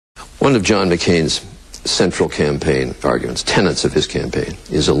One of John McCain's central campaign arguments, tenets of his campaign,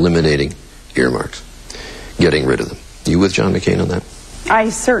 is eliminating earmarks, getting rid of them. You with John McCain on that? I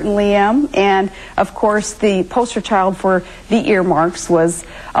certainly am, and of course the poster child for the earmarks was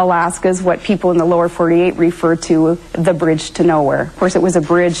Alaska's, what people in the lower 48 refer to, the bridge to nowhere. Of course, it was a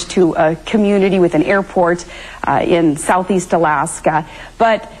bridge to a community with an airport in southeast Alaska,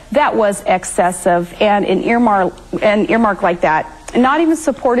 but that was excessive, and an earmark like that, not even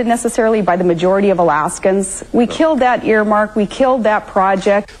supported necessarily by the majority of Alaskans. We killed that earmark, we killed that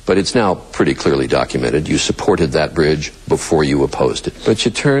project. But it's now pretty clearly documented. You supported that bridge before you opposed it. But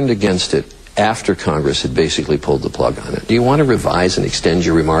you turned against it after Congress had basically pulled the plug on it. Do you want to revise and extend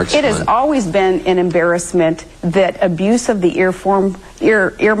your remarks? It has always been an embarrassment that abuse of the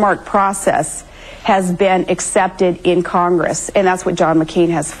earmark process has been accepted in Congress, and that's what John McCain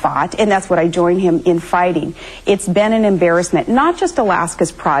has fought, and that's what I join him in fighting. It's been an embarrassment, not just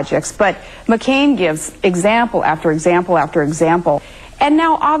Alaska's projects, but McCain gives example after example after example. And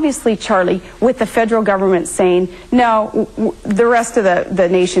now, obviously, Charlie, with the federal government saying, no, the rest of the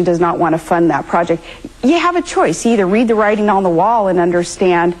nation does not want to fund that project, you have a choice. You either read the writing on the wall and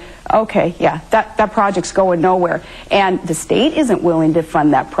understand, okay, yeah, that project's going nowhere. And the state isn't willing to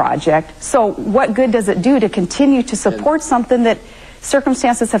fund that project. So what good does it do to continue to support something that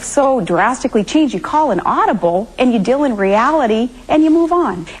circumstances have so drastically changed? You call an audible and you deal in reality and you move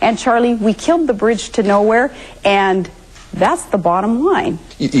on. And Charlie, we killed the bridge to nowhere, and that's the bottom line.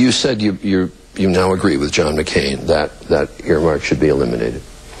 You said you now agree with John McCain that earmark should be eliminated.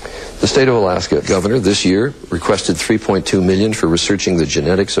 The state of Alaska governor this year requested $3.2 million for researching the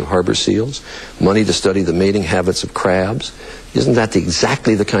genetics of harbor seals, money to study the mating habits of crabs. Isn't that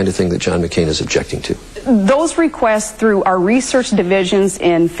exactly the kind of thing that John McCain is objecting to? Those requests through our research divisions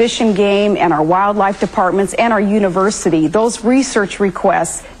in Fish and Game and our wildlife departments and our university, those research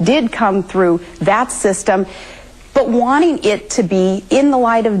requests did come through that system. But wanting it to be in the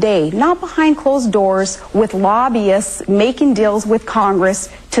light of day, not behind closed doors with lobbyists making deals with Congress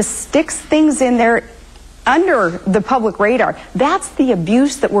to stick things in there under the public radar, that's the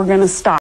abuse that we're going to stop.